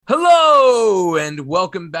and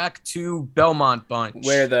welcome back to Belmont Bunch.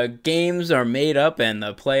 Where the games are made up and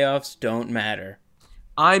the playoffs don't matter.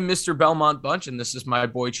 I'm Mr. Belmont Bunch, and this is my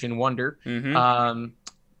boy Chin Wonder. Mm-hmm.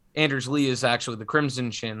 Anders Lee is actually the Crimson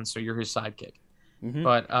Chin, so you're his sidekick. Mm-hmm.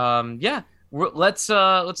 But yeah, we got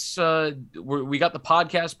the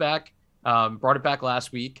podcast back. Brought it back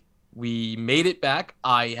last week. We made it back.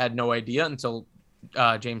 I had no idea until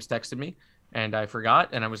James texted me, and I forgot.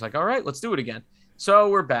 And I was like, all right, let's do it again. So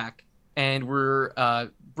we're back, and we're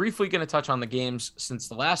briefly going to touch on the games since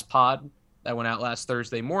the last pod that went out last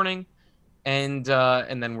Thursday morning. And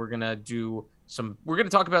then we're going to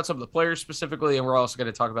talk about some of the players specifically, and we're also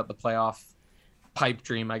going to talk about the playoff pipe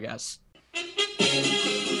dream, I guess.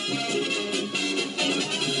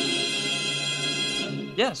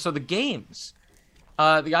 Yeah, so the games.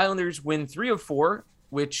 The Islanders win 3 of 4,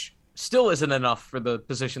 which still isn't enough for the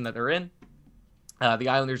position that they're in. The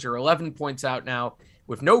Islanders are 11 points out now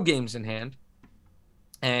with no games in hand.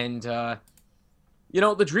 And, the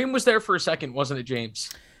dream was there for a second, wasn't it, James?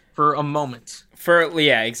 For a moment.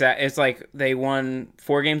 Exactly. It's like they won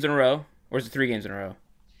 4 games in a row. Or was it 3 games in a row?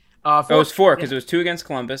 It was 4 because it was 2 against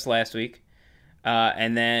Columbus last week.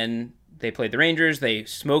 And then they played the Rangers. They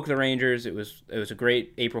smoked the Rangers. It was a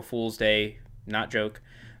great April Fool's Day, not joke.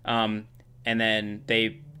 And then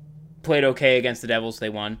they played okay against the Devils. They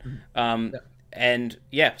won. And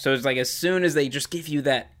yeah, so it's like as soon as they just give you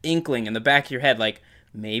that inkling in the back of your head, like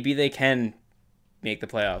maybe they can make the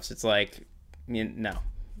playoffs. It's like, no.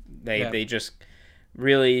 They just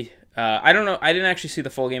really I don't know. I didn't actually see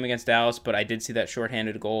the full game against Dallas, but I did see that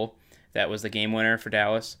shorthanded goal that was the game winner for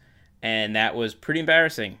Dallas, and that was pretty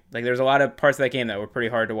embarrassing. Like there's a lot of parts of that game that were pretty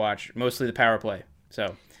hard to watch, mostly the power play.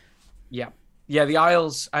 So yeah, the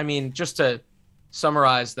Isles. I mean, just to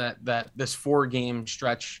summarize that this 4-game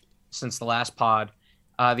stretch since the last pod,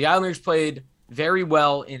 the Islanders played very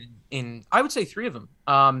well in I would say 3 of them.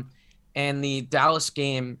 And the Dallas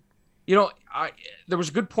game. There was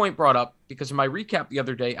a good point brought up because in my recap the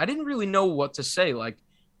other day, I didn't really know what to say. Like,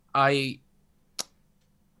 I'm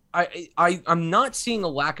not seeing a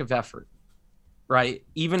lack of effort, right?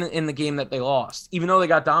 Even in the game that they lost, even though they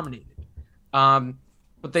got dominated.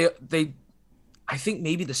 But I think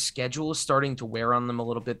maybe the schedule is starting to wear on them a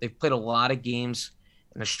little bit. They've played a lot of games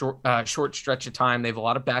in a short stretch of time. They have a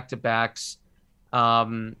lot of back-to-backs.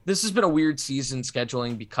 This has been a weird season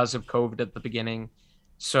scheduling because of COVID at the beginning.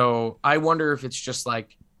 So I wonder if it's just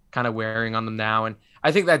like kind of wearing on them now. And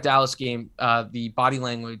I think that Dallas game, the body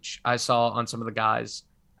language I saw on some of the guys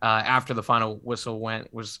after the final whistle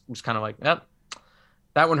went was kind of like, yep,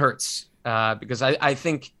 that one hurts. Because I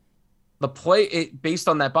think based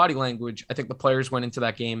on that body language, I think the players went into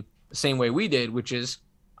that game the same way we did, which is,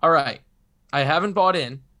 all right, I haven't bought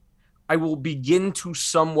in. I will begin to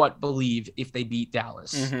somewhat believe if they beat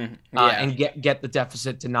Dallas and get the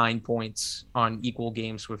deficit to 9 points on equal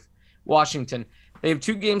games with Washington. They have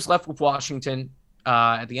 2 games left with Washington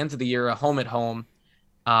at the end of the year, a home at home.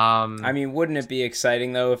 I mean, wouldn't it be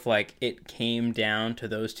exciting though if like it came down to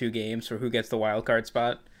those 2 games for who gets the wild card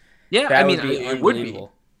spot? Yeah, that would be unbelievable. Would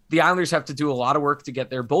be. The Islanders have to do a lot of work to get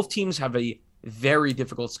there. Both teams have a very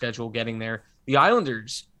difficult schedule getting there. The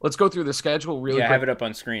Islanders, let's go through the schedule really quick. I have it up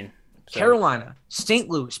on screen. So. Carolina, St.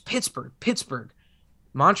 Louis, Pittsburgh,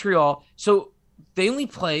 Montreal. So they only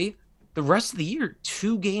play the rest of the year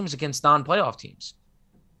 2 games against non-playoff teams,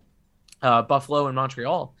 Buffalo and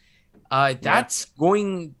Montreal. That's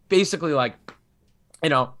going basically like,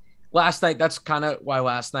 last night. That's kind of why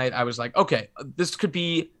last night I was like, okay, this could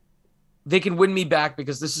be, they can win me back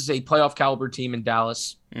because this is a playoff caliber team in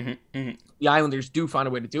Dallas. The Islanders do find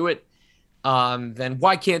a way to do it. Then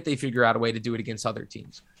why can't they figure out a way to do it against other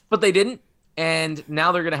teams? But they didn't, and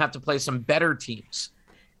now they're going to have to play some better teams.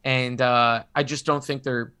 And I just don't think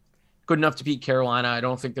they're good enough to beat Carolina. I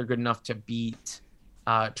don't think they're good enough to beat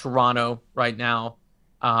Toronto right now.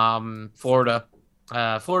 Florida.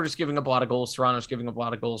 Florida's giving up a lot of goals. Toronto's giving up a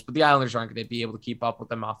lot of goals. But the Islanders aren't going to be able to keep up with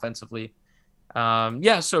them offensively.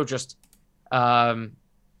 So just, they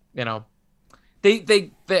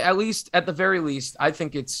at least, at the very least, I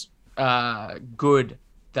think it's good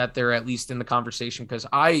that they're at least in the conversation, because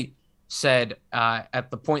I said at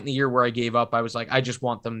the point in the year where I gave up, I was like, I just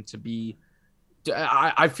want them to be.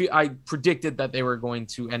 I predicted that they were going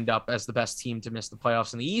to end up as the best team to miss the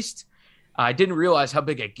playoffs in the East. I didn't realize how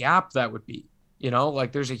big a gap that would be.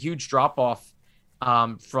 There's a huge drop off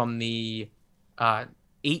from the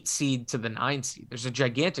 8 seed to the 9 seed. There's a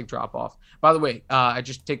gigantic drop off. By the way, I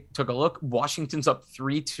just took a look. Washington's up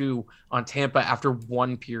 3-2 on Tampa after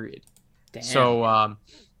 1 period. Damn. So,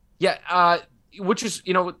 which is,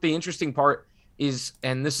 the interesting part is,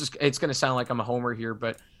 and it's going to sound like I'm a homer here,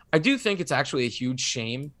 but I do think it's actually a huge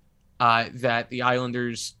shame that the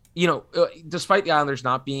Islanders, despite the Islanders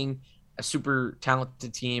not being a super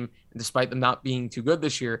talented team, and despite them not being too good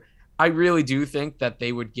this year, I really do think that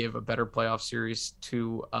they would give a better playoff series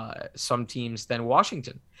to some teams than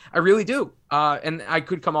Washington. I really do. And I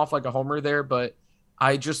could come off like a homer there, but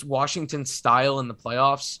Washington's style in the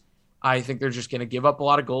playoffs, I think they're just going to give up a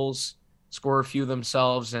lot of goals, score a few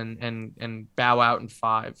themselves, and bow out in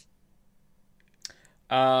 5.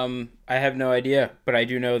 I have no idea, but I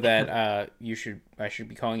do know that I should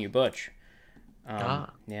be calling you Butch.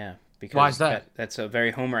 Yeah, because why is that? That's a very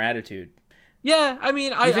homer attitude. Yeah, I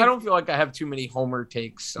mean, I don't feel like I have too many homer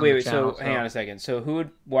takes. Wait, so hang on a second. So who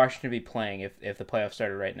would Washington be playing if the playoffs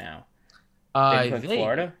started right now?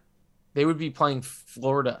 Florida? They would be playing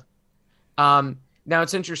Florida. Now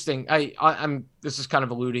it's interesting. I'm this is kind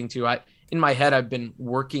of alluding to in my head I've been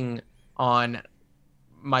working on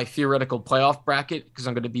my theoretical playoff bracket because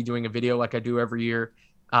I'm going to be doing a video like I do every year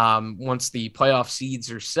once the playoff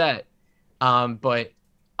seeds are set. But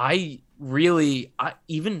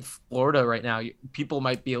even Florida right now, people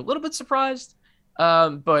might be a little bit surprised,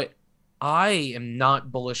 but I am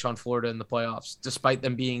not bullish on Florida in the playoffs, despite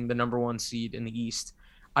them being the number 1 seed in the East.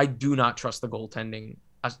 I do not trust the goaltending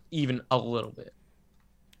even a little bit,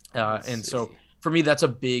 and so for me, that's a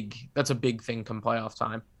big thing come playoff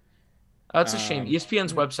time. It's a shame.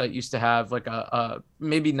 ESPN's website used to have like a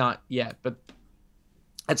maybe not yet, but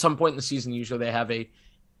at some point in the season, usually they have a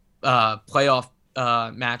playoff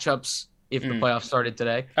matchups if the playoffs started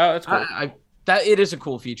today. Oh, that's cool. That it is a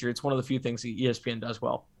cool feature. It's one of the few things that ESPN does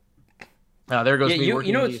well. There goes me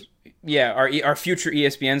working. Our future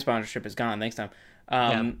ESPN sponsorship is gone. Thanks, Tom.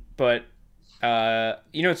 But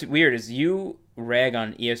what's weird is you rag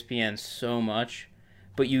on ESPN so much,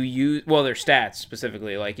 but you use their stats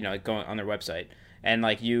specifically, like going on their website, and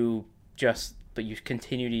you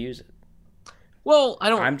continue to use it. Well, I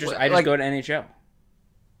don't. I just go to NHL.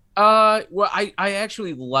 Well, I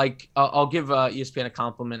actually like. I'll give ESPN a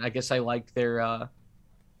compliment. I guess I like their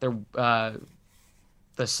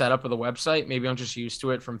the setup of the website. Maybe I'm just used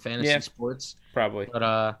to it from fantasy sports. Probably.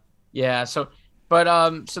 But So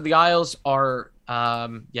the Isles are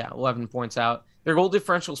 11 points out. Their goal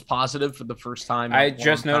differential is positive for the first time. I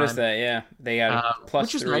just noticed that. Yeah, they got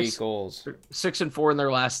 +3 nice. Goals. 6-4 in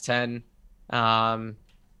their last 10.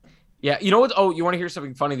 Yeah, you know what? Oh, you want to hear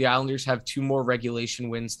something funny? The Islanders have 2 more regulation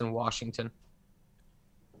wins than Washington.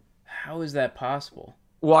 How is that possible?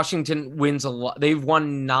 Washington wins a lot. They've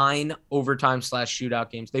won 9 overtime/shootout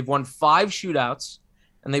games. They've won 5 shootouts,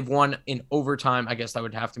 and they've won in overtime. I guess that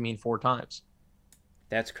would have to mean 4 times.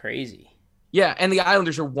 That's crazy. Yeah, and the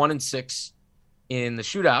Islanders are 1-6 in the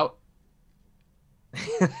shootout.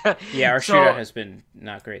 Yeah, our shootout has been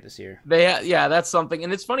not great this year. That's something.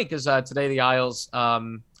 And it's funny because today the Isles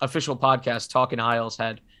official podcast, Talking Isles,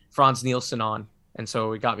 had Frans Nielsen on. And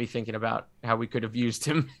so it got me thinking about how we could have used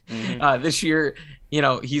him this year.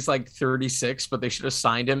 He's like 36, but they should have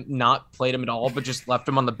signed him, not played him at all, but just left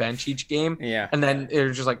him on the bench each game. Yeah. And then it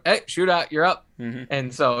was just like, hey, shootout, you're up. Mm-hmm.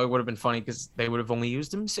 And so it would have been funny because they would have only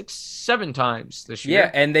used him 6-7 times this year.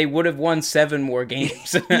 Yeah, and they would have won 7 more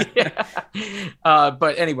games.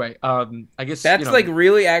 But anyway, I guess that's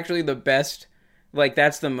really actually the best.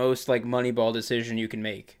 That's the most Moneyball decision you can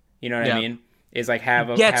make. You know what I mean? Is have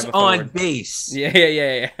a on base.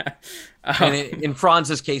 Yeah. And in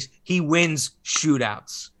Franz's case, he wins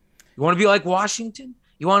shootouts. You want to be like Washington?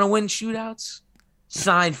 You want to win shootouts?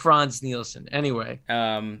 Sign Frans Nielsen. Anyway,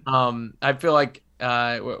 I feel like,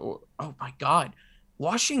 oh my God,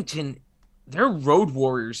 Washington, they're road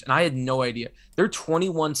warriors, and I had no idea. They're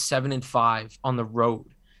 21-7-5 on the road.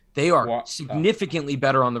 They are significantly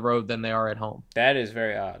better on the road than they are at home. That is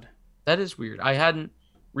very odd. That is weird. I hadn't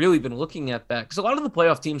really been looking at that because a lot of the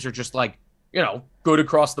playoff teams are just good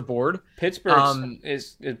across the board. Pittsburgh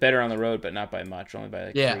is better on the road, but not by much, only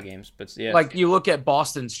by 3 games. But you look at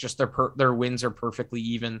Boston's, just their wins are perfectly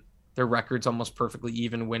even. Their record's almost perfectly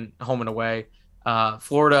even when home and away.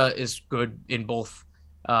 Florida is good in both.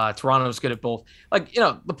 Toronto's good at both. The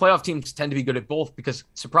playoff teams tend to be good at both because,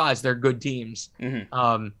 surprise, they're good teams.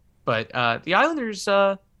 Mm-hmm. But the Islanders,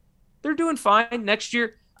 they're doing fine next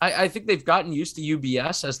year. I think they've gotten used to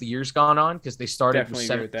UBS as the year's gone on because they started with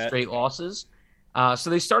 7 straight losses. So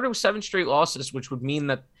they started with 7 straight losses, which would mean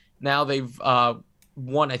that now they've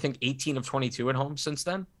won, I think, 18 of 22 at home since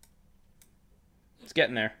then. It's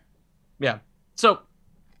getting there. Yeah. So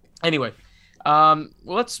anyway,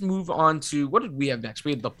 let's move on to what did we have next?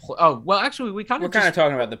 We had actually we're kind of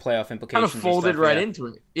talking about the playoff implications. Kind of folded into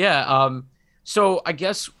it. Yeah. So I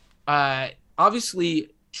guess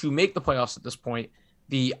obviously to make the playoffs at this point,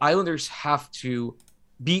 the Islanders have to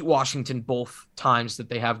beat Washington both times that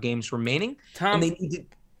they have games remaining.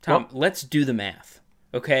 Tom, let's do the math.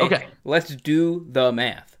 Okay. Okay. Let's do the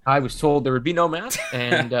math. I was told there would be no math,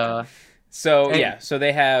 and so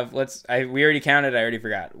they have we already counted. I already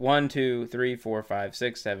forgot. 1, 2, 3, 4, 5,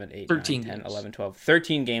 6, 7, 8, 13 9, 10, 11, 12,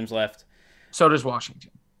 13 games left. So does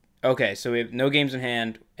Washington. Okay, so we have no games in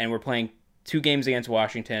hand, and we're playing 2 games against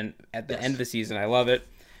Washington at the end of the season. I love it.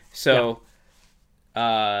 So,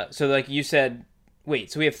 so like you said,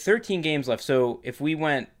 wait. So we have 13 games left. So if we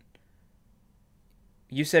went,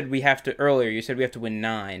 you said we have to win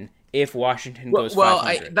 9 if Washington goes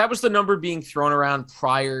 500. That was the number being thrown around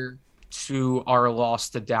prior to our loss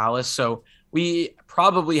to Dallas. So we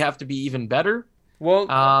probably have to be even better. Well,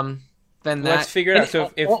 than that. Let's figure it out.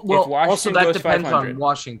 So if Washington also that goes depends 500, on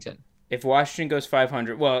Washington. If Washington goes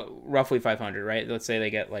 500, well, roughly 500, right? Let's say they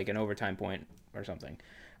get like an overtime point or something.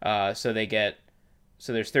 So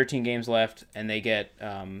there's 13 games left, and they get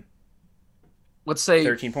let's say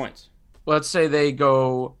 13 points. Let's say they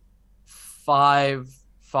go 5,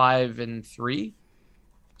 5, and 3.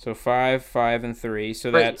 So 5, 5, and 3.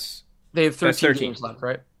 So right. They have 13 games left,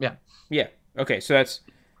 right? Yeah. Yeah. Okay. So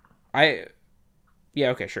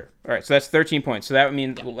okay, sure. All right. So that's 13 points. So that would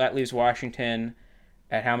mean that leaves Washington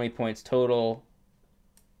at how many points total?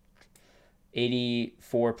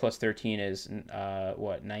 84 plus 13 is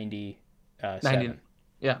what? 97. 90,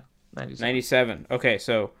 yeah, 97. 97. Okay,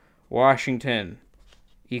 so Washington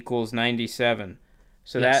equals 97.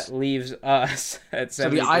 So that leaves us at 73.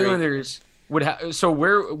 So the Islanders would have. So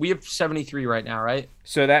we have 73 right now, right?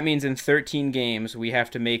 So that means in 13 games we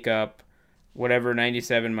have to make up whatever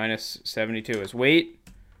 97 minus 72 is. Wait,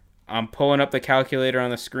 I'm pulling up the calculator on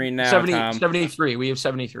the screen now. 73. We have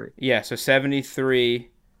 73. Yeah, so 73.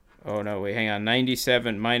 Oh no, wait, hang on.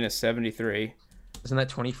 97 minus 73. Isn't that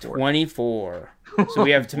 24? 24. So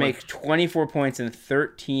we have to make 24 points in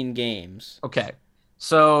 13 games. Okay.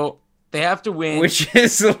 So they have to win. Which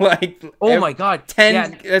is like... Oh my God.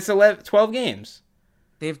 10. Yeah. That's 12 games.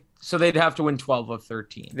 So they'd have to win 12 of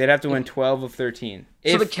 13. They'd have to win 12 of 13.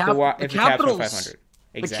 So the Capitals 500.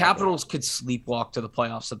 Exactly. The Capitals could sleepwalk to the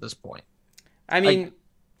playoffs at this point. I mean...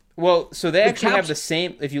 so they actually have the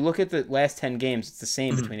same... If you look at the last 10 games, it's the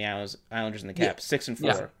same between the Islanders and the Caps. 6-4.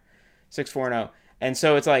 Yeah. 6-4-0. And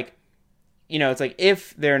so it's like,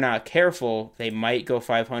 if they're not careful, they might go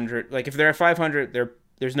 500. Like, if they're at 500,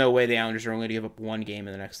 there's no way the Islanders are only going to give up 1 game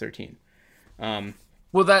in the next 13. Well,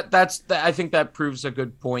 I think that proves a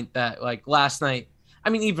good point that, like, last night,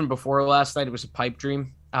 I mean, even before last night, it was a pipe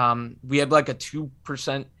dream. We had, like, a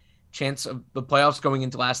 2% chance of the playoffs going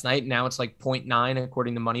into last night. Now it's, like, 0.9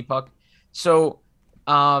 according to Money Puck. So,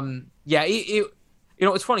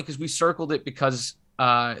 it's funny because we circled it because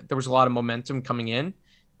there was a lot of momentum coming in,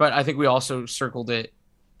 but I think we also circled it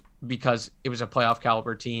because it was a playoff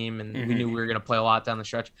caliber team and we knew we were going to play a lot down the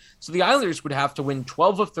stretch. So the Islanders would have to win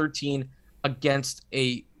 12 of 13 against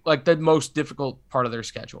the most difficult part of their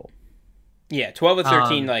schedule. Yeah. 12 of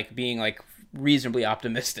 13, being reasonably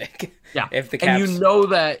optimistic. Yeah. If the Caps... And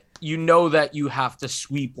you know that you have to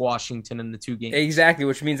sweep Washington in the 2 games. Exactly,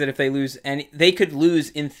 which means that if they lose they could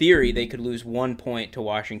lose, in theory, they could lose 1 point to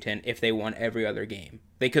Washington if they won every other game.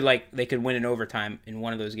 They could win in overtime in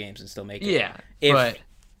one of those games and still make it. Yeah.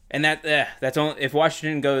 That's only if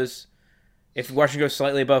Washington goes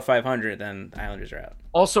slightly above 500, then the Islanders are out.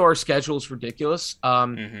 Also, our schedule is ridiculous.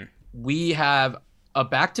 We have a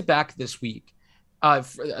back-to-back this week,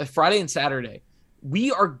 Friday and Saturday.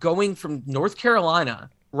 We are going from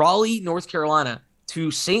Raleigh, North Carolina, to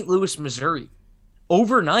St. Louis, Missouri,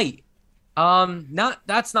 overnight.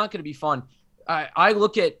 That's not going to be fun. I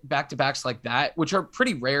look at back-to-backs like that, which are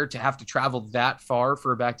pretty rare to have to travel that far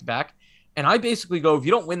for a back-to-back. And I basically go, if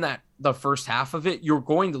you don't win the first half of it, you're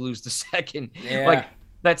going to lose the second. Yeah. Like,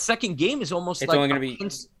 that second game is almost it's only going to be...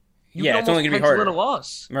 it's only going to be harder. A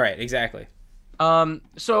loss. Right, exactly.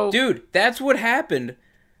 So... Dude, that's what happened.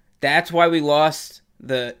 That's why we lost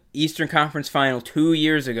the Eastern Conference Final 2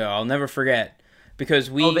 years ago. I'll never forget. Because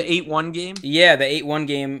we... Oh, the 8-1 game? Yeah, the 8-1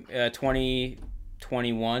 game,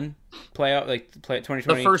 2021 playoff, 2020.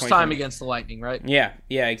 The first time against the Lightning, right? Yeah,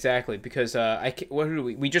 exactly. Because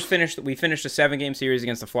we just finished a 7-game series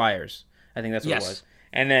against the Flyers. I think that's what it was.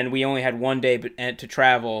 And then we only had 1 day to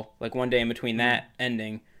travel, 1 day in between that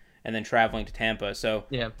ending, and then traveling to Tampa. So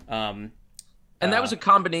yeah. And that was a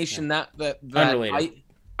combination that unrelated.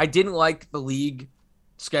 I didn't like the league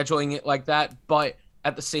scheduling it like that, but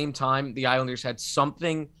at the same time, the Islanders had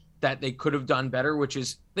something that they could have done better, which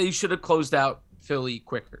is they should have closed out Philly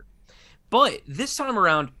quicker. But this time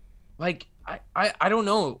around, I don't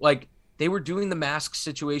know, they were doing the mask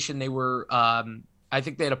situation. They were, I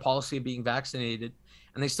think they had a policy of being vaccinated.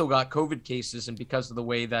 and they still got COVID cases. And because of the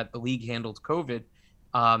way that the league handled COVID,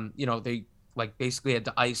 they like basically had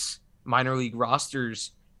to ice minor league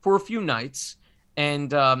rosters for a few nights.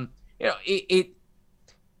 And, I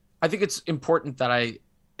think it's important that I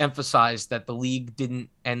emphasize that the league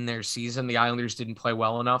didn't end their season. The Islanders didn't play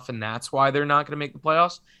well enough, and that's why they're not going to make the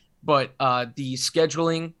playoffs. But the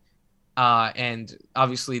scheduling and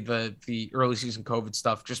obviously the early season COVID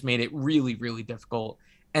stuff just made it really, really difficult.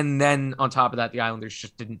 And then on top of that, the Islanders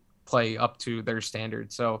just didn't play up to their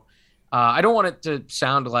standards. So I don't want it to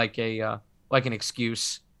sound like an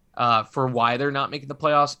excuse for why they're not making the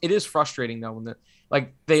playoffs. It is frustrating though when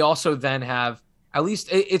they also then have, at least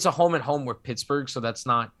it's a home and home with Pittsburgh, so that's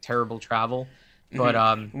not terrible travel. But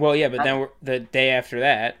then the day after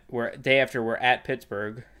that, we're at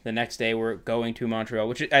Pittsburgh. The next day we're going to Montreal,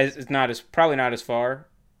 which is probably not as far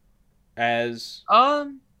as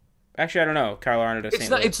actually I don't know. Carolina to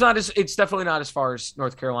St. Louis. It's definitely not as far as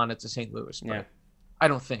North Carolina to St. Louis. But yeah. I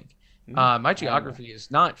don't think. My geography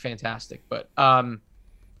is not fantastic, but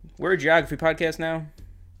we're a geography podcast now.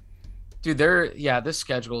 Dude, this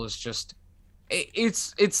schedule is just.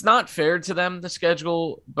 It's not fair to them, the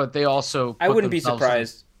schedule, but they also. I wouldn't be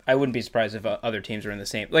surprised if other teams are in the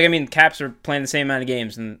same. Caps are playing the same amount of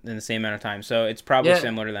games in the same amount of time, so it's probably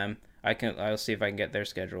similar to them. I'll see if I can get their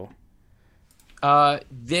schedule.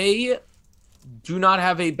 They do not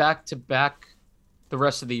have a back-to-back the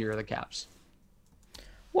rest of the year. The Caps.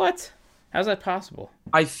 What? How's that possible?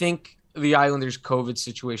 I think the Islanders' COVID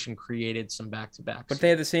situation created some back-to-backs. But they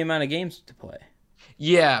have the same amount of games to play.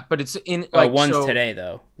 Yeah, but it's in one's today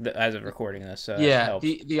though, as of recording this. So yeah,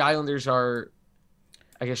 the Islanders are,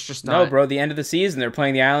 I guess, just not. No, bro. The end of the season, they're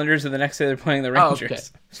playing the Islanders, and the next day they're playing the Rangers. Oh, okay.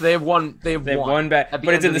 So they have one. They have one back,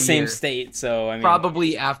 but it's in the same state. So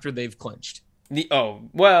probably after they've clinched. Maybe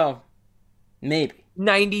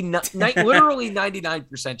 99, literally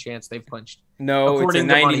 99% chance they've clinched. No, it's a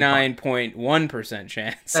 99.1%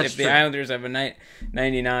 chance. If the Islanders have a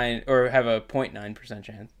 99 or have a 0.9%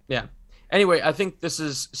 chance. Yeah. Anyway, I think this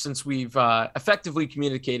is, since we've effectively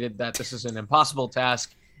communicated that this is an impossible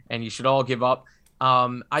task and you should all give up,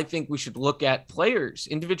 I think we should look at players,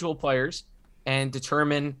 individual players, and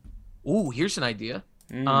determine, here's an idea.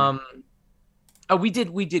 We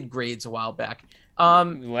did grades a while back.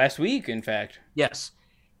 Last week, in fact. Yes.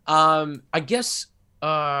 I guess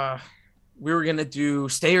we were going to do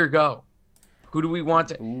stay or go. Who do we want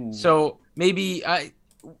to? Ooh. So maybe,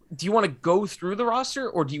 do you want to go through the roster,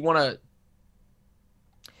 or do you want to?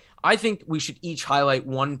 I think we should each highlight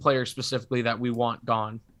one player specifically that we want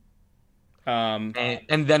gone.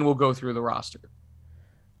 And then we'll go through the roster.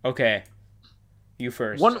 Okay. You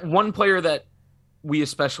first. One player that we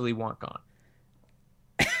especially want gone.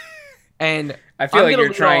 And I feel like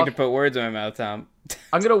you're trying to put words in my mouth, Tom.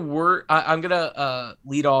 I'm gonna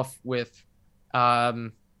lead off with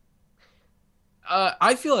I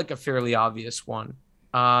feel like a fairly obvious one.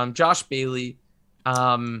 Josh Bailey.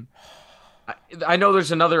 I know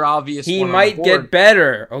there's another obvious one. He might get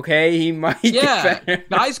better, okay? He might get better.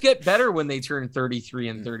 Guys get better when they turn 33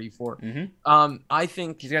 and 34. Mm-hmm. I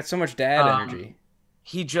think he's got so much dad energy.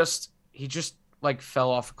 He just like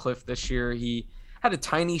fell off a cliff this year. He had a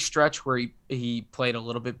tiny stretch where he played a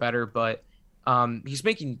little bit better, but he's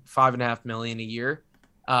making $5.5 million a year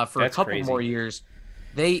for That's a couple crazy. More years.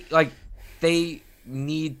 They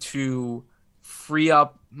need to free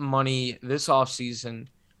up money this offseason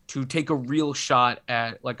to take a real shot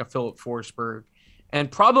at like a Philip Forsberg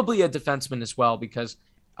and probably a defenseman as well, because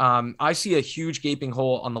I see a huge gaping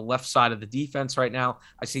hole on the left side of the defense right now.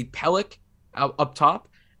 I see Pelech up top,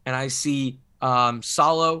 and I see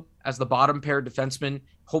Salo as the bottom pair defenseman,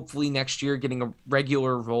 hopefully next year getting a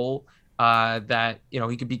regular role that,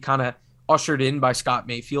 he could be kind of ushered in by Scott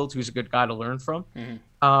Mayfield, who's a good guy to learn from.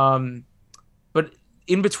 Mm-hmm. But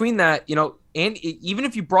in between that, and even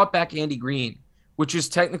if you brought back Andy Green, which is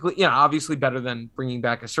technically, obviously better than bringing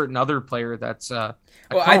back a certain other player that's. I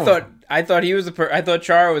thought he was I thought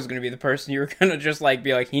Chara was going to be the person you were going to just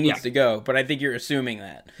be like, he needs to go. But I think you're assuming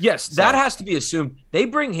that. Yes, that has to be assumed. They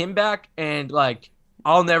bring him back, and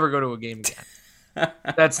I'll never go to a game again.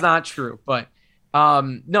 That's not true, but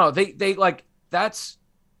no, they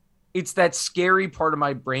it's that scary part of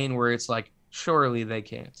my brain where it's like, surely they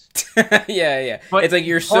can't. Yeah. But it's like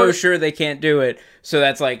you're so sure they can't do it. So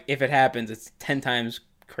that's like, if it happens, it's 10 times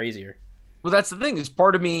crazier. Well, that's the thing, is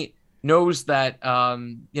part of me knows that,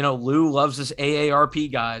 Lou loves his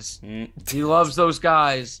AARP guys. He loves those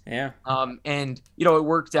guys. Yeah. And, it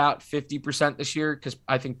worked out 50% this year because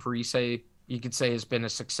I think Parise, you could say, has been a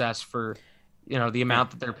success for, the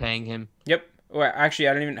amount that they're paying him. Yep. Well, actually,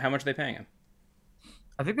 I don't even, how much are they paying him?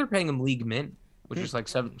 I think they're paying him league min. which is like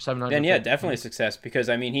 700. Then yeah, definitely success, because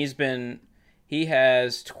I mean he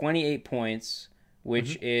has 28 points,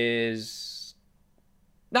 which is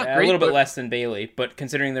not a great, little bit less than Bailey, but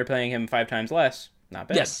considering they're playing him 5 times less, not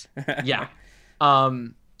bad. Yes. Yeah.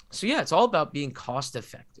 So yeah, it's all about being cost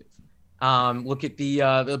effective. Look at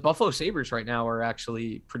the Buffalo Sabres right now are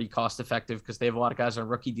actually pretty cost effective because they have a lot of guys on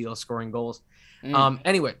rookie deals scoring goals.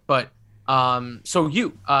 Anyway, but so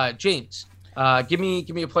you, James, give me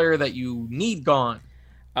a player that you need gone.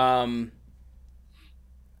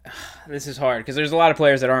 This is hard because there's a lot of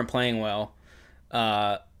players that aren't playing well.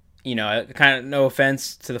 You know, kind of no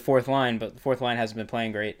offense to the fourth line, but the fourth line hasn't been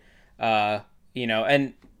playing great. You know,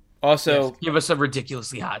 and also yes, give us a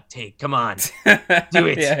ridiculously hot take. Come on, do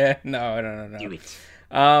it. Yeah, no. Do it.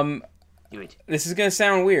 Do it. This is gonna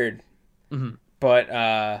sound weird,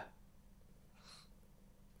 but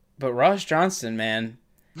Ross Johnston, man,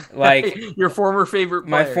 like your former favorite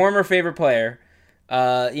player. My former favorite player.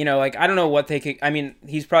 You know, like I don't know what they could. I mean,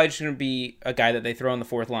 he's probably just going to be a guy that they throw on the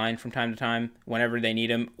fourth line from time to time whenever they need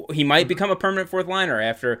him. He might become a permanent fourth liner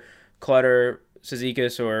after Clutter,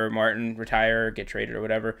 Cizikas, or Martin retire, or get traded, or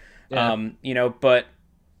whatever. Yeah. You know, but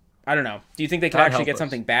I don't know. Do you think they could actually get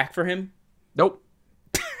something back for him? Nope.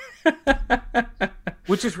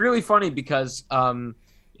 Which is really funny because,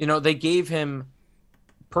 you know, they gave him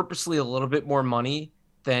purposely a little bit more money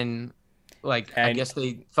than. I guess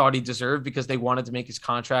they thought he deserved because they wanted to make his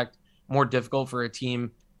contract more difficult for a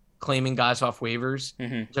team claiming guys off waivers,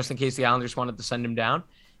 just in case the Islanders wanted to send him down.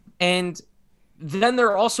 And then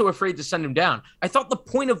they're also afraid to send him down. I thought the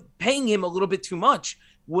point of paying him a little bit too much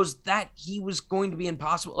was that he was going to be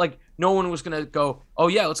impossible. Like, no one was going to go, oh,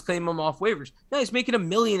 yeah, let's claim him off waivers. No, he's making $1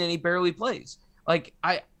 million and he barely plays. Like,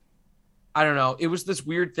 I don't know. It was this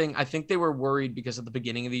weird thing. I think they were worried because at the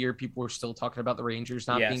beginning of the year, people were still talking about the Rangers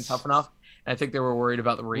not being tough enough. And I think they were worried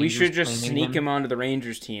about the Rangers. We should just sneak him onto the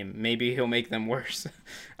Rangers team. Maybe he'll make them worse.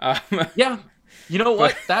 Yeah. You know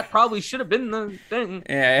what? That probably should have been the thing.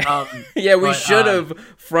 Yeah. We should have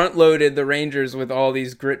front-loaded the Rangers with all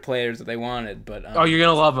these grit players that they wanted. But oh, you're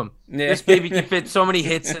going to love him. Yeah. This baby can fit so many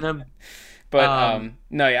hits in him. But,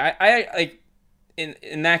 no, yeah, I like...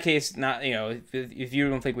 In that case, not, you know, if you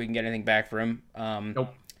don't think we can get anything back for him,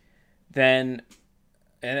 nope. Then,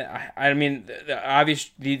 and I mean,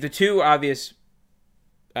 the two obvious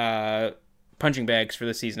punching bags for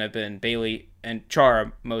the season have been Bailey and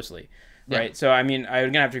Chara mostly, right? Yeah. So I mean,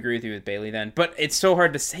 I'm gonna have to agree with you with Bailey then, but it's so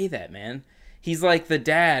hard to say that, man. He's like the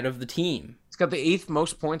dad of the team. He's got the 8th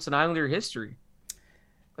most points in Islander history.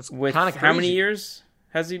 That's kind of crazy. How many years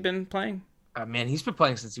has he been playing? Man, he's been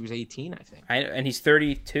playing since he was 18, I think. And he's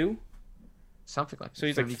 32? Something like that. So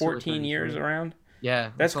he's like 14 years around? Yeah,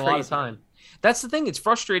 that's a lot of time. That's the thing. It's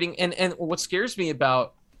frustrating. And what scares me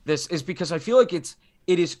about this is because I feel like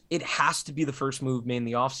it has to be the first move made in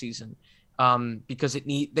the offseason, because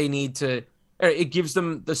they need to – it gives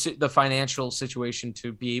them the financial situation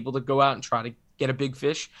to be able to go out and try to get a big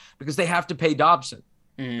fish because they have to pay Dobson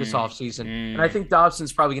this offseason. And I think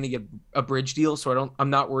Dobson's probably going to get a bridge deal, so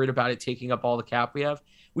I'm not worried about it taking up all the cap we have.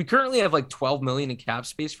 We currently have like $12 million in cap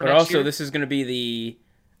space for next year. But also, this is going to be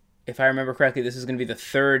if I remember correctly, this is going to be the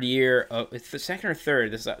third year. It's the second or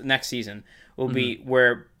third. This next season will be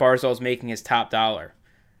where Barzal's making his top dollar.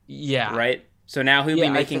 Yeah. Right? So now he'll be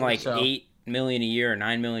making like $8 million a year or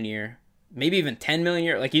 $9 million a year. Maybe even $10 million a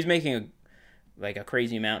year. Like, he's making a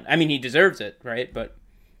crazy amount. I mean, he deserves it, right? But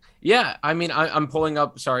yeah, I mean, I'm pulling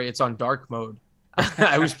up. Sorry, it's on dark mode.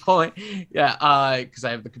 I was pulling, because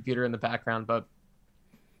I have the computer in the background. But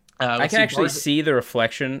I can actually see the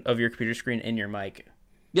reflection of your computer screen in your mic.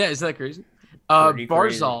 Yeah, isn't that crazy?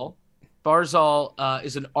 Barzal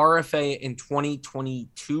is an RFA in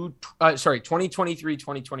 2022. 2023,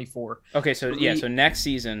 2024. Okay, so so next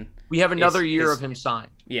season we have another year of him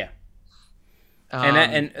signed. Yeah.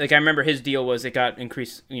 And like I remember his deal was it got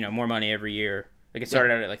increased, more money every year. Like it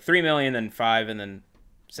started out at like $3 million, then $5 million, and then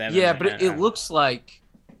 $7 million. Yeah, but it looks like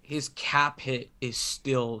his cap hit is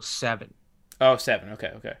still $7 million. Oh, $7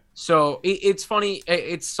 million. Okay. So it's funny.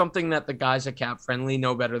 It's something that the guys at Cap Friendly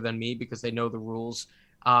know better than me because they know the rules.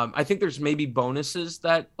 I think there's maybe bonuses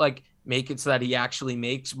that like make it so that he actually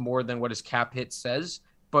makes more than what his cap hit says.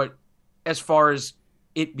 But as far as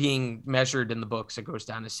it being measured in the books, it goes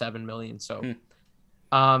down to $7 million. So,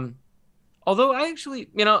 although I actually,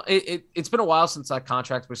 it's been a while since that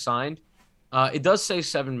contract was signed. It does say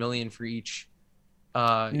 $7 million for each.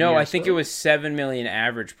 No, I think it was $7 million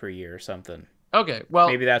average per year or something. Okay, well,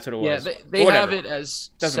 maybe that's what it was. Yeah, they have it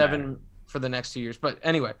as $7 million for the next 2 years. But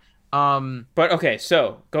anyway, but okay,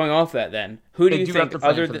 so going off that, then who do you think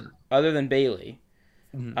other than Bailey,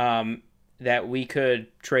 that we could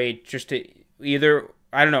trade just to either,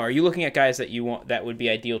 I don't know, are you looking at guys that you want that would be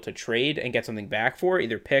ideal to trade and get something back for,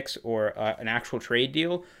 either picks or an actual trade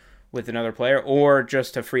deal with another player, or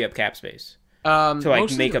just to free up cap space to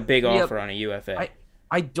like make a big offer on a UFA?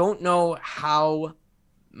 I don't know how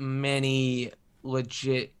many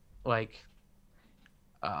legit like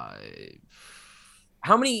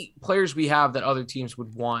how many players we have that other teams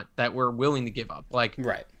would want that we're willing to give up. Like,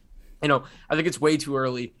 right. I think it's way too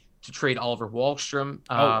early to trade Oliver Wahlstrom.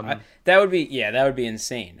 That would be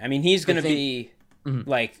insane. I mean, he's going to be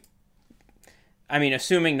like, I mean,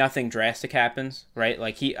 assuming nothing drastic happens, right?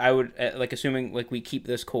 Like I would like assuming like we keep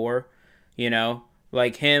this core,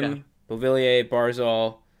 like him, Beauvillier,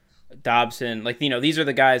 Barzal, Dobson, like, these are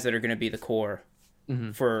the guys that are going to be the core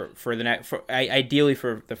for the next, ideally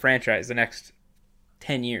for the franchise, the next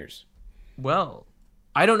 10 years. Well,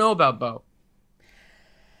 I don't know about Bo.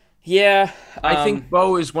 Yeah. I think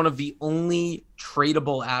Bo is one of the only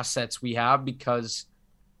tradable assets we have because,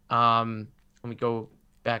 let me go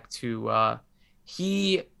back to,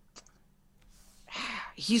 he's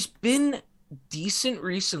been decent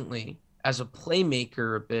recently as a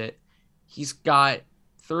playmaker a bit. He's got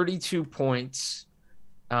 32 points.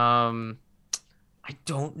 I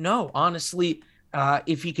don't know, honestly,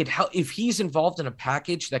 if he could help, if he's involved in a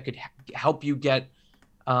package that could help you get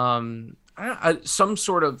some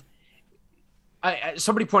sort of.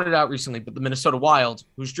 Somebody pointed out recently, but the Minnesota Wild,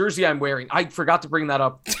 whose jersey I'm wearing, I forgot to bring that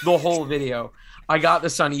up the whole video. I got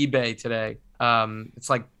this on eBay today. It's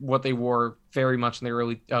like what they wore very much in the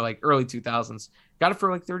early 2000s. Got it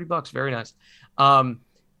for like $30. Very nice.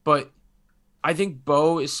 But I think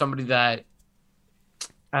Bo is somebody that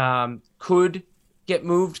could get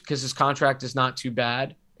moved because his contract is not too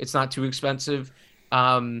bad. It's not too expensive.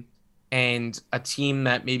 And a team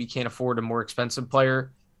that maybe can't afford a more expensive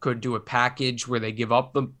player could do a package where they give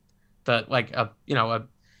up a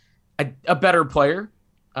better player.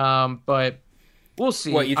 But we'll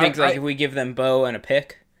see. What you think? If we give them Bo and a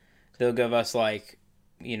pick, they'll give us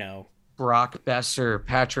Brock Besser,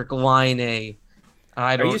 Patrick Laine.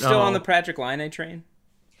 I don't know. Are you still on the Patrick Laine train?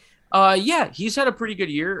 Yeah, he's had a pretty good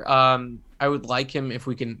year. I would like him if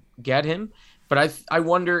we can get him. But I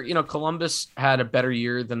wonder, Columbus had a better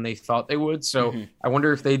year than they thought they would. So I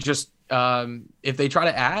wonder if they just if they try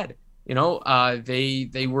to add, they have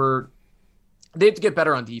to get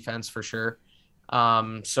better on defense for sure.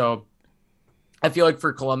 So I feel like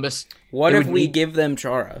for Columbus, what if we give them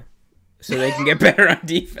Chara so they can get better on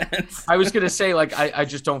defense? I was gonna say I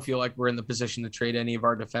just don't feel like we're in the position to trade any of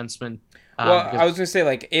our defensemen. I was gonna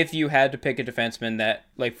say if you had to pick a defenseman that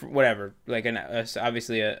whatever,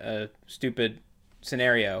 obviously a stupid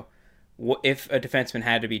scenario, if a defenseman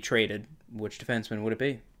had to be traded, which defenseman would it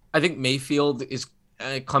be? I think Mayfield is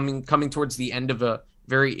coming towards the end of a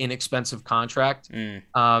very inexpensive contract,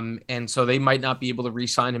 and so they might not be able to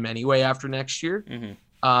re-sign him anyway after next year.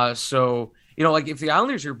 So if the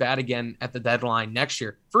Islanders are bad again at the deadline next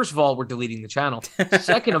year, first of all, we're deleting the channel.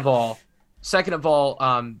 Second of all,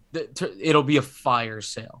 it'll be a fire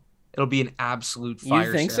sale. It'll be an absolute fire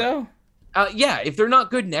sale. You think so? Yeah, if they're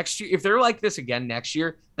not good next year, if they're like this again next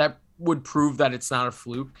year, that would prove that it's not a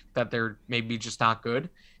fluke, that they're maybe just not good.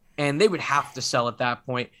 And they would have to sell at that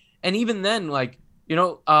point. And even then,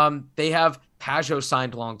 they have Pajot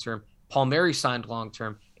signed long-term, Palmieri signed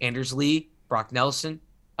long-term, Anders Lee, Brock Nelson.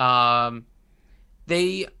 Those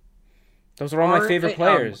are all my favorite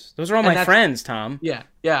players. Those are all my friends, Tom. Yeah.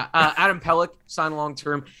 Adam Pelech signed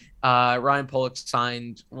long-term. Ryan Pollock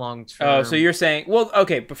signed long-term. Oh, so you're saying, well,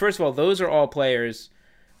 okay, but first of all, those are all players,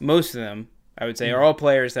 most of them, I would say, are all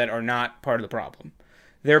players that are not part of the problem.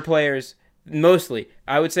 They're players, mostly.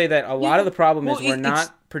 I would say that a lot of the problem is we're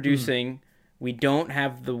not producing. We don't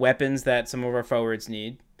have the weapons that some of our forwards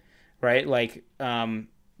need, right?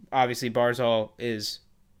 Obviously, Barzal is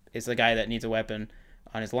the guy that needs a weapon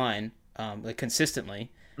on his line,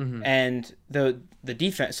 consistently. And the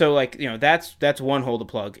defense, so that's one hole to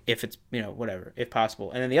plug if it's whatever, if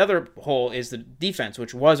possible. And then the other hole is the defense,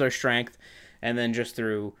 which was our strength, and then just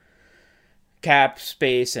through cap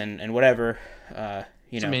space and whatever,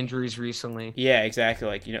 some injuries recently. Yeah,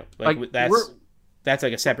 exactly. That's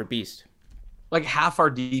like a separate beast. Like half our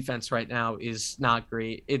defense right now is not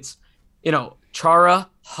great. It's Chara,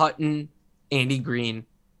 Hutton, Andy Green.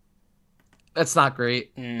 That's not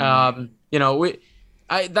great. That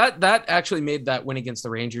actually made that win against the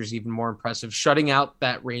Rangers even more impressive. Shutting out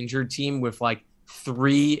that Ranger team with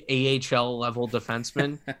 3 AHL level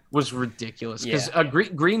defensemen was ridiculous because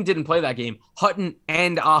Green didn't play that game. Hutton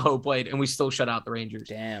and Aho played, and we still shut out the Rangers.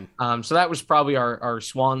 Damn. So that was probably our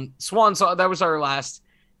swan song. That was our last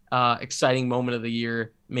exciting moment of the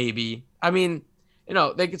year, maybe. I mean,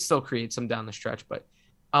 they could still create some down the stretch. But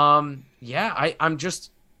yeah, I'm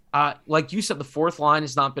just like you said, the fourth line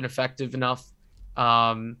has not been effective enough.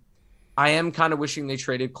 I am kind of wishing they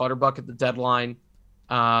traded Clutterbuck at the deadline.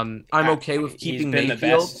 I'm okay with keeping Mayfield. He's been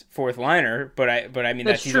the best fourth liner, but I mean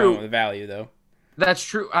that's true with the value though. That's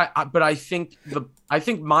true. But I think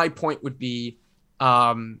my point would be,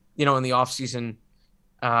 in the offseason,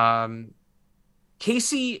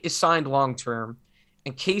 Casey is signed long term,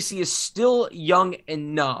 and Casey is still young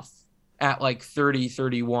enough at like 30,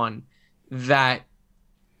 31 that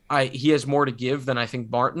he has more to give than I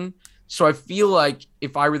think Martin. So I feel like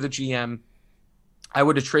if I were the GM, I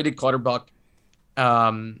would have traded Clutterbuck,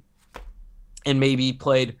 and maybe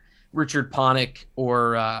played Richard Panik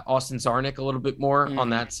or Austin Czarnik a little bit more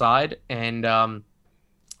on that side. And,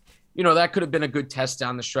 that could have been a good test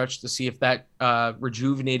down the stretch to see if that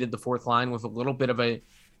rejuvenated the fourth line with a little bit of a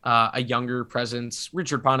younger presence.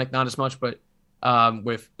 Richard Panik, not as much, but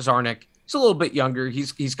with Czarnik, he's a little bit younger.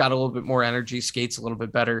 He's got a little bit more energy, skates a little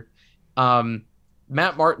bit better.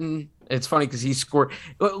 Matt Martin, it's funny because he scored.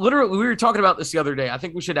 Literally, we were talking about this the other day. I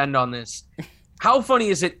think we should end on this. How funny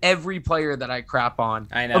is it? Every player that I crap on,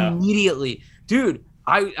 I know immediately, dude.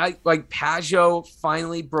 I like Pageau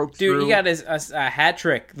finally broke through. Dude, he got a hat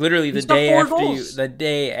trick literally the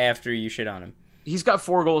day after you shit on him. He's got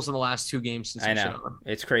 4 goals in the last 2 games since I know. Shit on him.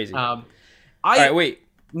 It's crazy. All right, wait.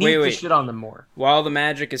 To shit on them more. While the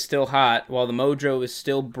Magic is still hot, while the mojo is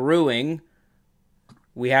still brewing,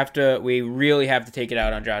 we really have to take it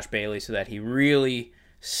out on Josh Bailey so that he really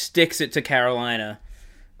sticks it to Carolina.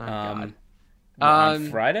 God. On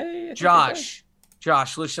Friday? Josh,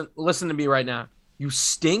 listen to me right now. You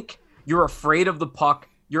stink. You're afraid of the puck.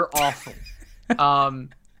 You're awful.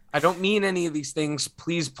 I don't mean any of these things.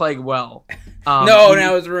 Please play well.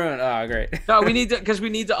 Now it's ruined. Oh, great. No, we need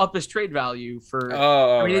to up his trade value for.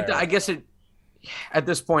 I guess at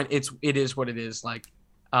this point it is what it is. Like,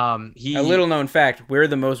 a little known fact: we're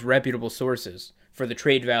the most reputable sources for the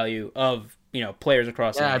trade value of players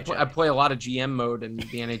across. Yeah, the NHL. I play a lot of GM mode in the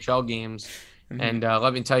NHL games, and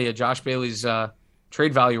let me tell you, Josh Bailey's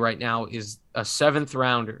trade value right now is a 7th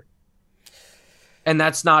rounder. And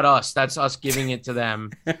that's not us. That's us giving it to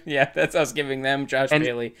them. Yeah, that's us giving them Josh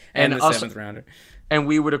Bailey and the 7th rounder. And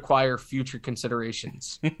we would acquire future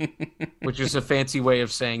considerations, which is a fancy way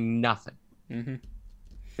of saying nothing. Mm-hmm.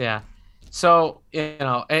 Yeah. So,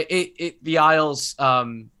 the Isles,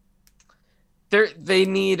 they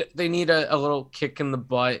need a little kick in the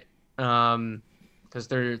butt, because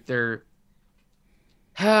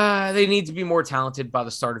they need to be more talented by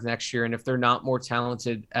the start of next year. And if they're not more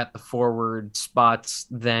talented at the forward spots,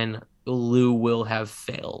 then Lou will have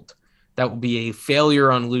failed. That will be a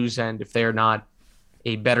failure on Lou's end if they're not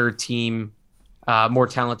a better team, more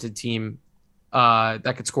talented team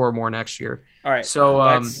that could score more next year. All right.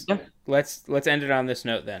 So let's end it on this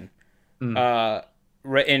note then.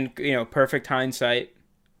 In perfect hindsight,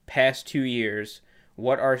 past 2 years,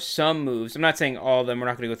 what are some moves? I'm not saying all of them. We're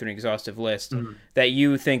not going to go through an exhaustive list that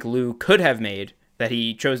you think Lou could have made that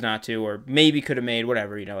he chose not to, or maybe could have made,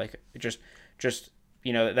 whatever. That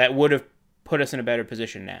would have put us in a better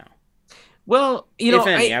position now. Well, if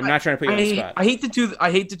any, I'm not trying to put you on the spot. I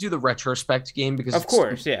hate to do the retrospect game because of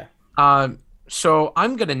course, yeah. So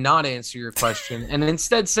I'm going to not answer your question and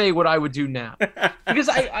instead say what I would do now. Because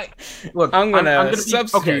I'm going to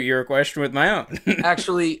substitute your question with my own.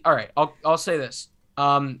 Actually, all right, I'll say this.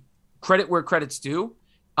 Credit where credit's due.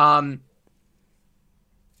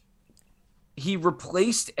 He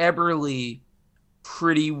replaced Eberle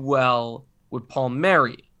pretty well with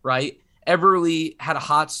Palmieri, right? Eberle had a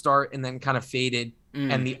hot start and then kind of faded,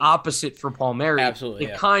 and the opposite for Palmieri. Absolutely,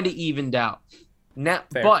 it kind of evened out. Now,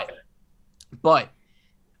 fair. But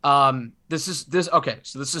this is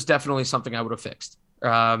definitely something I would have fixed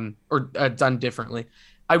or done differently.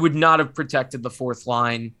 I would not have protected the fourth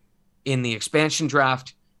line in the expansion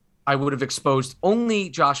draft. I would have exposed only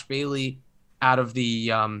Josh Bailey out of the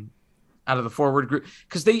forward group,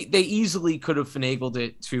 because they easily could have finagled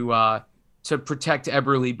it to protect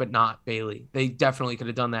Eberle but not Bailey. They definitely could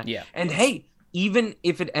have done that. Yeah. And hey, even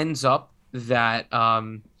if it ends up that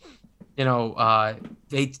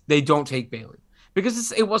they don't take Bailey,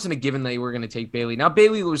 because it wasn't a given they were going to take Bailey. Now,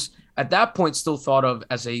 Bailey was at that point still thought of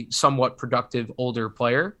as a somewhat productive older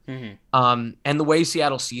player. And the way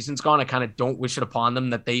Seattle's season's gone, I kind of don't wish it upon them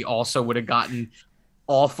that they also would have gotten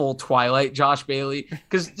awful Twilight Josh Bailey,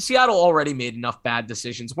 because Seattle already made enough bad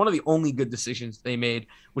decisions. One of the only good decisions they made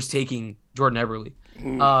was taking Jordan Eberle.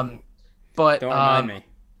 But don't remind me.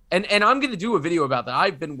 And I'm going to do a video about that.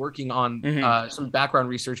 I've been working on some background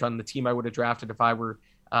research on the team I would have drafted if I were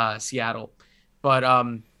Seattle. But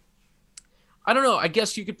I don't know. I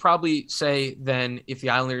guess you could probably say then if the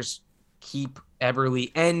Islanders keep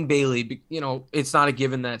Eberle and Bailey, it's not a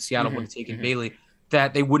given that Seattle would have taken Bailey,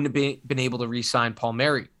 that they wouldn't have been able to re-sign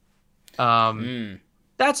Palmieri.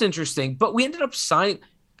 That's interesting. But we ended up signing,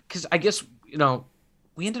 because I guess,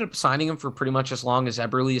 we ended up signing him for pretty much as long as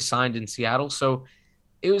Eberle is signed in Seattle. So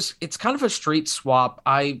it's kind of a straight swap.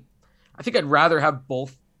 I think I'd rather have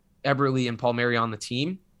both Eberle and Palmieri on the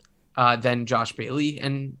team than Josh Bailey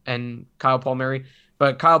and Kyle Palmieri.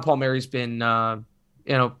 But Kyle Palmieri's been,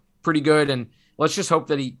 pretty good. And let's just hope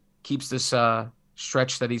that he keeps this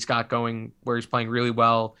stretch that he's got going where he's playing really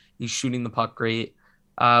well. He's shooting the puck great.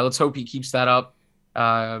 Let's hope he keeps that up.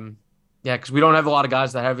 Because we don't have a lot of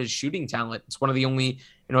guys that have his shooting talent. It's one of the only,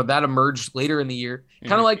 that emerged later in the year.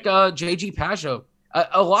 Kind of like JG Pageau.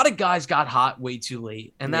 A lot of guys got hot way too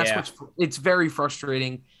late. And that's it's very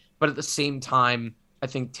frustrating. But at the same time, I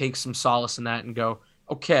think take some solace in that and go,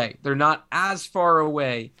 okay, they're not as far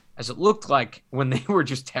away as it looked like when they were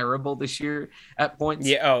just terrible this year at points.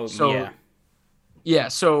 Yeah.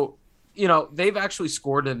 So, they've actually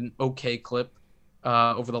scored an okay clip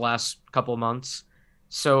over the last couple of months.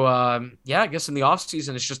 So, I guess in the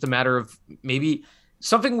offseason, it's just a matter of maybe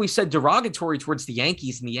something we said derogatory towards the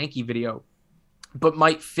Yankees in the Yankee video, but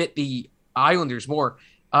might fit the Islanders more.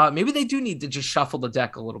 Maybe they do need to just shuffle the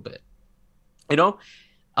deck a little bit.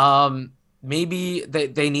 Maybe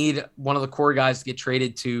they need one of the core guys to get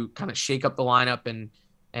traded to kind of shake up the lineup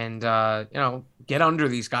and get under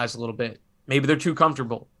these guys a little bit. Maybe they're too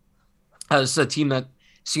comfortable. As a team that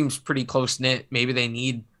seems pretty close-knit, maybe they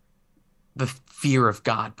need the fear of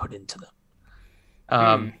God put into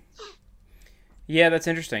them. Yeah, that's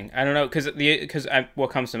interesting. I don't know, because what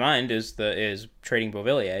comes to mind is trading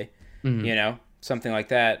Beauvillier, something like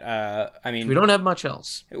that. We don't have much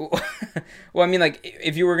else. Well, I mean, like,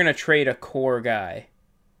 if you were going to trade a core guy.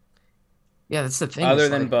 Yeah, that's the thing. Other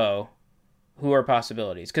than Bo, who are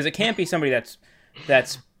possibilities? Because it can't be somebody that's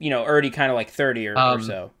already kind of like 30 or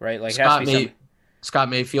so, right? Like, Scott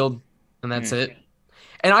Mayfield, and that's it.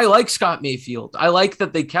 And I like Scott Mayfield. I like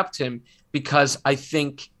that they kept him because I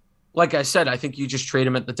think, like I said, I think you just trade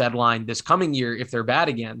him at the deadline this coming year if they're bad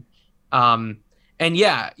again. And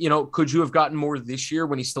could you have gotten more this year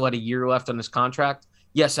when he still had a year left on his contract?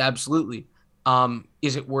 Yes, absolutely.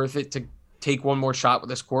 Is it worth it to take one more shot with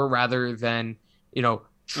this core rather than,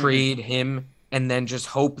 trade him and then just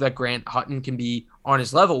hope that Grant Hutton can be on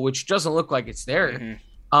his level, which doesn't look like it's there.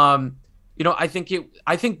 I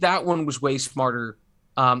think that one was way smarter.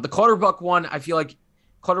 The Clutterbuck one, I feel like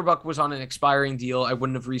Clutterbuck was on an expiring deal. I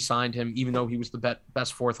wouldn't have re-signed him, even though he was the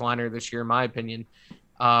best fourth liner this year, in my opinion.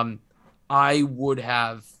 I would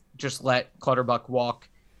have just let Clutterbuck walk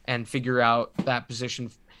and figure out that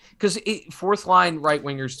position, because fourth line right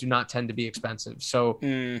wingers do not tend to be expensive. So,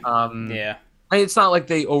 it's not like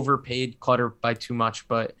they overpaid Clutter by too much,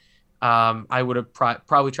 but I would have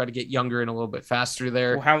probably tried to get younger and a little bit faster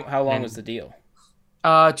there. Well, how long was the deal?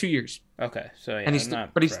 2 years. Okay, so yeah, and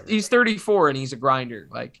he's 34 and he's a grinder.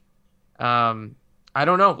 Like, I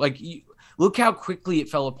don't know. Like, look how quickly it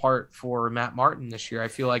fell apart for Matt Martin this year. I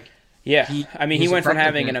feel like, he went from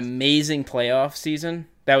having an amazing playoff season.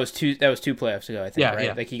 That was two playoffs ago, I think. Yeah, right.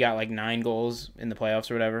 Yeah. Like, he got like 9 goals in the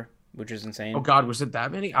playoffs or whatever, which is insane. Oh God, was it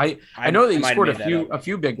that many? I know that he scored a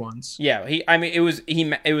few big ones. Yeah, it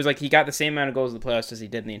was like he got the same amount of goals in the playoffs as he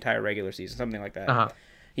did in the entire regular season, something like that.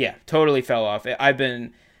 Yeah, totally fell off. I've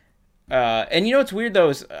been, and it's weird though,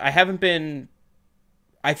 is I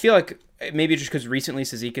feel like maybe just because recently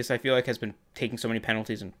Cizikas, I feel like, has been taking so many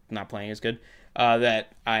penalties and not playing as good,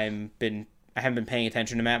 that I haven't been paying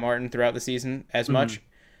attention to Matt Martin throughout the season as much.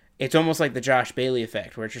 It's almost like the Josh Bailey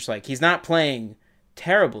effect, where it's just like he's not playing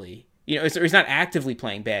terribly. He's not actively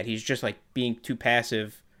playing bad. He's just like being too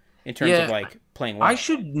passive in terms of like playing well. I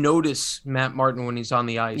should notice Matt Martin when he's on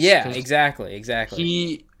the ice. Yeah, exactly.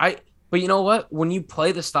 But you know what? When you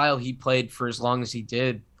play the style he played for as long as he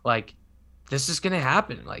did, like, this is going to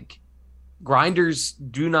happen. Like, grinders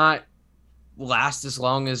do not last as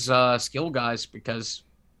long as skill guys because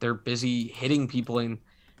they're busy hitting people and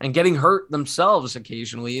getting hurt themselves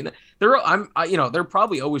occasionally. And they're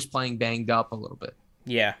probably always playing banged up a little bit.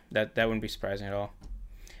 Yeah, that wouldn't be surprising at all.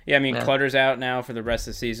 Yeah, I mean, Clutter's out now for the rest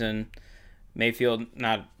of the season. Mayfield,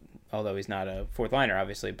 although he's not a fourth liner,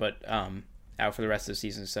 obviously, but out for the rest of the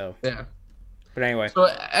season. So yeah. But anyway. So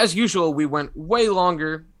as usual, we went way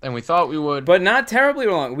longer than we thought we would. But not terribly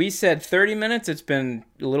long. We said 30 minutes. It's been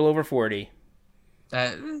a little over 40.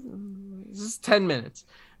 This is 10 minutes.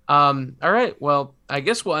 All right. Well, I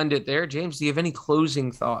guess we'll end it there. James, do you have any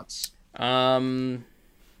closing thoughts? All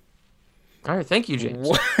right. Thank you, James.